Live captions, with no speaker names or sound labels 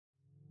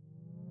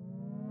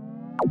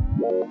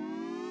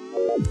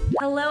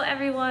Hello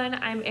everyone,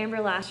 I'm Amber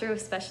Lasher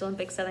with Special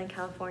Olympics Southern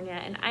California,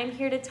 and I'm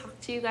here to talk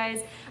to you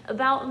guys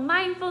about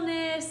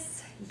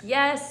mindfulness.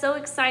 Yes, so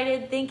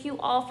excited. Thank you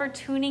all for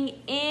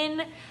tuning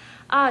in.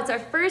 It's our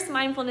first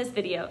mindfulness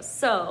video,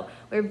 so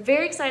we're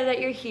very excited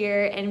that you're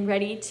here and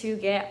ready to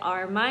get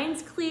our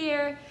minds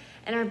clear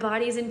and our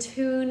bodies in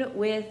tune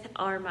with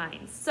our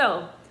minds.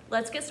 So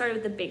let's get started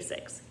with the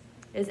basics.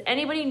 Does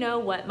anybody know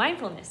what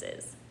mindfulness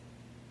is?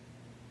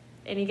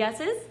 Any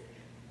guesses?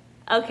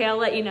 Okay, I'll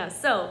let you know.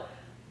 So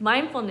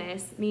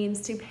mindfulness means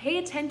to pay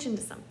attention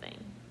to something.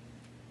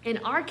 In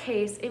our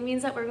case, it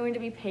means that we're going to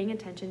be paying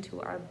attention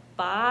to our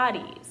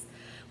bodies,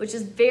 which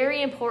is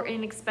very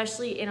important,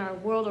 especially in our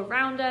world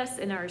around us,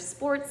 in our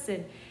sports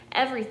and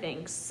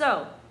everything.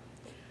 So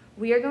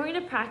we are going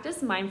to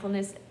practice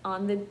mindfulness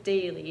on the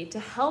daily to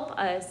help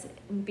us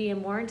be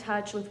more in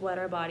touch with what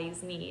our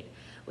bodies need.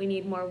 We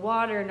need more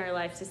water in our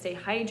life to stay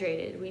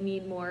hydrated. We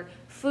need more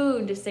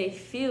food to stay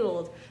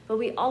fueled, but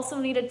we also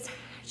need to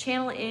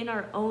channel in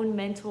our own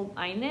mental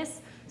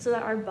mindness so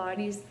that our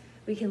bodies,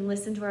 we can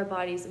listen to our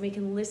bodies and we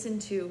can listen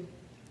to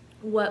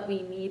what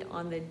we need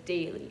on the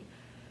daily.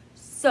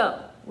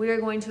 So we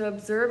are going to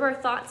observe our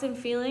thoughts and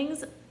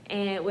feelings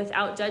and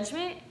without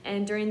judgment,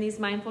 and during these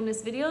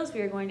mindfulness videos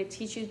we are going to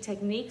teach you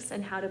techniques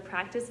on how to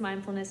practice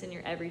mindfulness in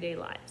your everyday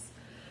lives.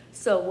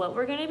 So what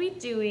we're going to be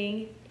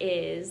doing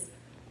is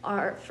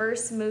our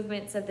first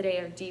movements of the day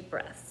are deep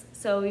breaths.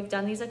 So we've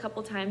done these a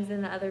couple times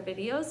in the other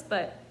videos,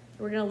 but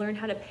we're going to learn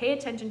how to pay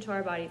attention to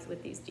our bodies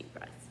with these deep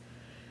breaths.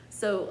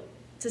 So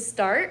to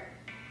start,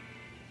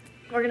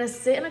 we're going to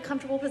sit in a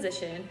comfortable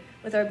position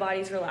with our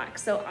bodies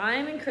relaxed. So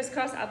I'm in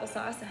crisscross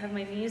applesauce. I have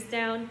my knees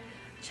down,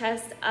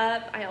 chest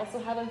up. I also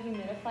have a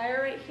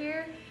humidifier right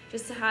here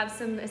just to have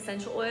some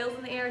essential oils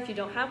in the air. If you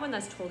don't have one,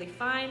 that's totally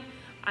fine.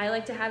 I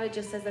like to have it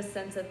just as a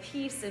sense of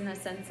peace and a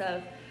sense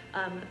of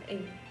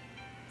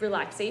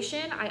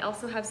relaxation. I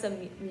also have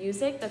some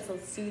music, that's a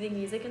soothing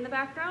music in the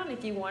background.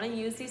 If you want to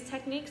use these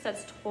techniques,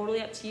 that's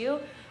totally up to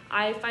you.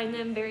 I find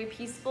them very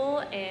peaceful,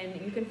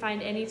 and you can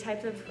find any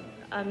type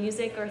of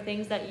music or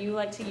things that you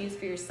like to use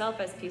for yourself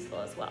as peaceful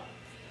as well.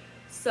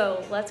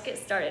 So let's get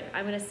started.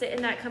 I'm going to sit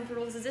in that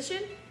comfortable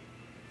position.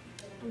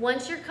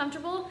 Once you're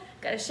comfortable,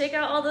 got to shake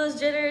out all those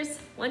jitters.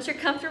 Once you're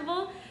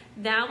comfortable,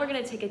 now we're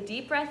going to take a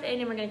deep breath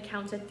in and we're going to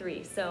count to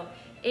 3. So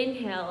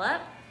inhale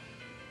up,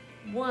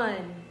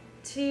 1,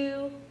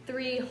 2,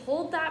 3,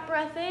 hold that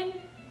breath in.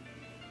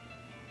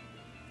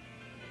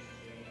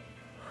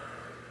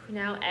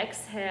 Now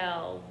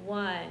exhale,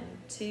 1,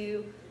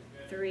 2,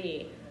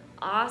 3.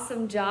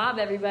 Awesome job,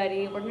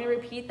 everybody. We're gonna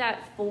repeat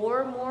that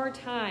 4 more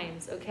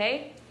times,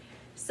 okay?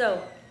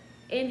 So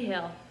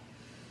inhale,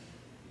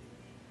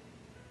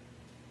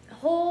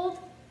 hold,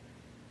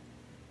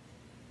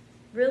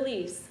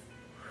 release.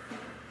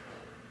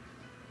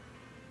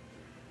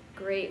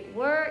 Great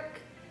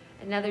work.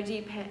 Another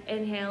deep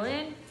inhale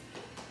in.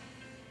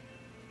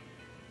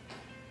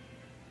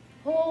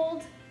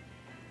 Hold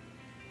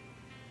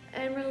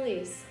and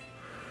release.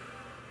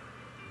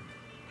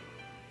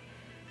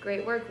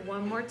 Great work.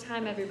 One more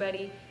time,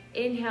 everybody.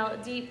 Inhale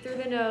deep through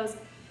the nose.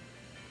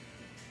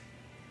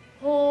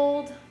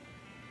 Hold.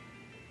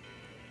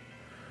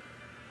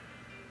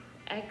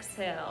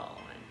 Exhale.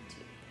 1, 2,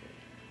 3.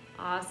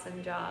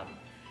 Awesome job.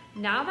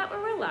 Now that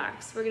we're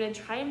relaxed, we're going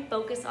to try and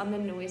focus on the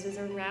noises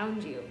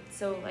around you.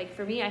 So like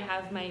for me, I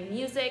have my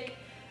music,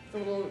 the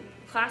little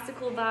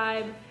classical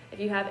vibe. If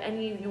you have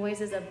any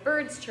noises of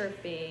birds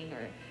chirping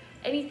or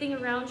anything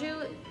around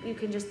you, you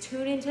can just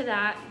tune into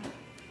that.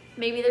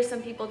 Maybe there's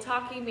some people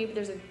talking, maybe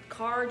there's a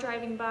car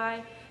driving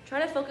by. Try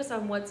to focus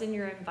on what's in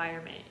your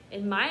environment.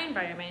 In my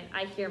environment,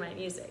 I hear my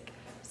music.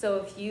 So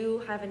if you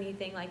have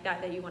anything like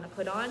that that you want to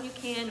put on, you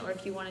can, or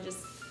if you want to just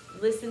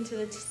listen to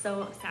the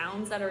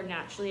sounds that are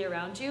naturally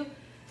around you,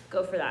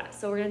 go for that.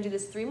 So we're going to do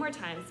this 3 more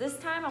times. This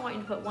time I want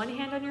you to put one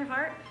hand on your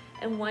heart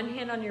and one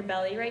hand on your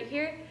belly right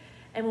here.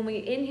 And when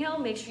we inhale,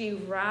 make sure you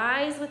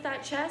rise with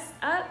that chest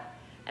up.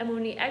 And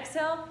when we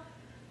exhale,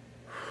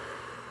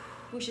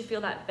 we should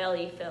feel that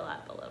belly fill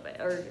up a little bit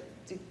or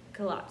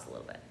collapse a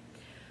little bit.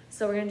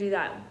 So we're going to do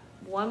that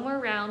 1 more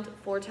round,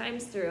 4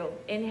 times through.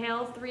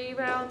 Inhale 3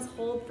 rounds,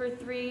 hold for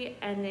 3,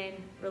 and then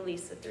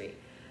release the 3.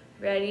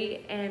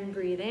 Ready? And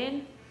breathe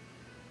in.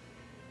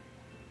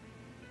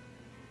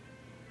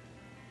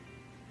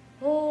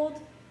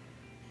 Hold.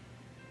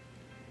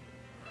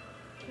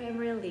 And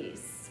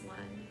release. 1,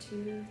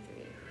 2, 3.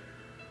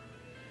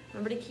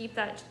 Remember to keep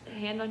that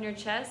hand on your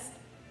chest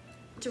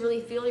to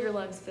really feel your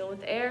lungs fill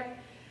with air,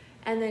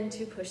 and then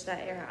to push that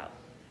air out.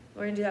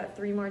 We're gonna do that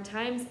 3 more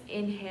times.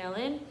 Inhale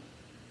in.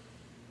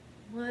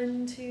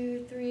 1,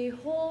 2, 3,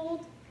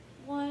 hold.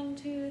 1,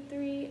 2,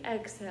 3,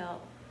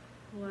 exhale.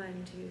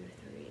 1, 2,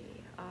 3.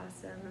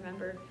 Awesome.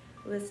 Remember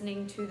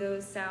listening to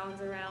those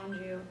sounds around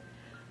you.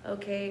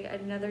 Okay,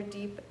 another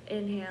deep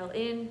inhale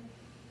in.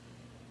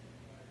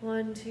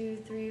 1, 2,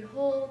 3,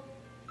 hold.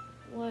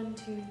 1,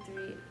 2,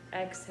 3,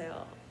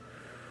 exhale.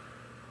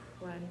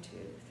 1, 2,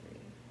 3.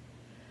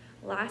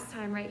 Last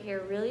time right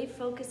here, really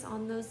focus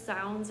on those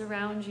sounds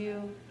around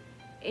you.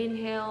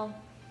 Inhale,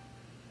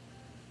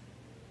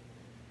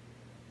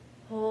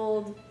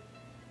 hold,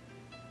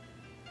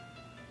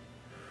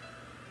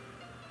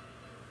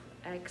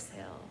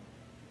 exhale.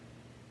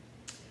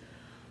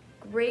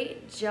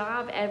 Great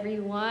job,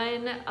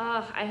 everyone.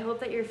 I hope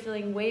that you're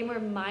feeling way more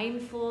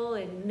mindful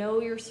and know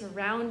your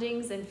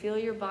surroundings and feel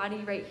your body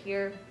right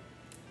here.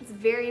 It's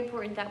very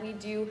important that we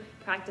do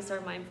practice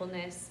our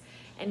mindfulness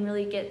and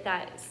really get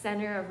that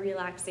center of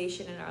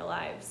relaxation in our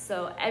lives.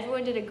 So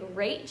everyone did a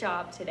great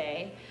job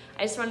today.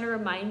 I just want to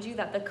remind you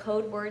that the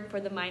code word for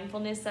the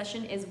mindfulness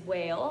session is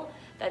whale.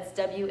 That's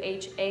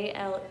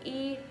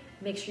WHALE.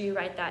 Make sure you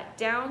write that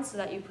down so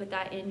that you put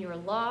that in your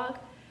log.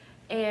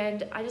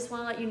 And I just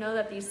want to let you know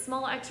that these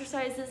small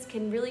exercises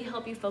can really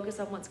help you focus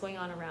on what's going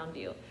on around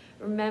you.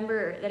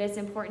 Remember that it's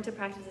important to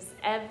practice this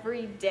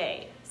every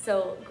day.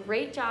 So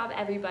great job,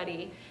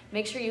 everybody.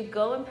 Make sure you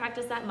go and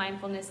practice that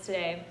mindfulness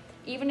today.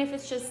 Even if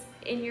it's just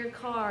in your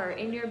car,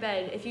 in your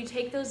bed, if you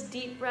take those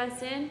deep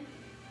breaths in,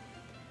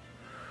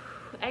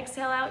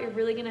 exhale out, you're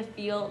really gonna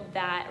feel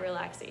that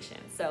relaxation.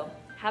 So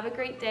have a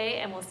great day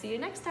and we'll see you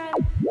next time.